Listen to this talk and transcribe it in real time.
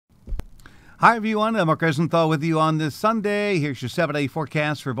Hi everyone, I'm Mark Rosenthal with you on this Sunday. Here's your 7-day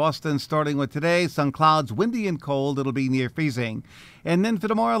forecast for Boston, starting with today. Sun clouds, windy and cold. It'll be near freezing. And then for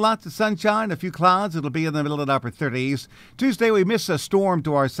tomorrow, lots of sunshine, a few clouds. It'll be in the middle and upper 30s. Tuesday, we miss a storm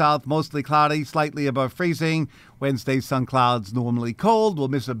to our south, mostly cloudy, slightly above freezing. Wednesday, sun clouds, normally cold. We'll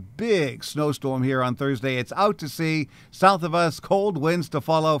miss a big snowstorm here on Thursday. It's out to sea. South of us, cold winds to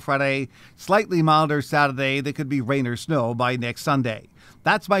follow Friday. Slightly milder Saturday. There could be rain or snow by next Sunday.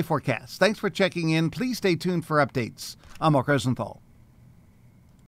 That's my forecast. Thanks for checking in. Please stay tuned for updates. I'm Mark Rosenthal.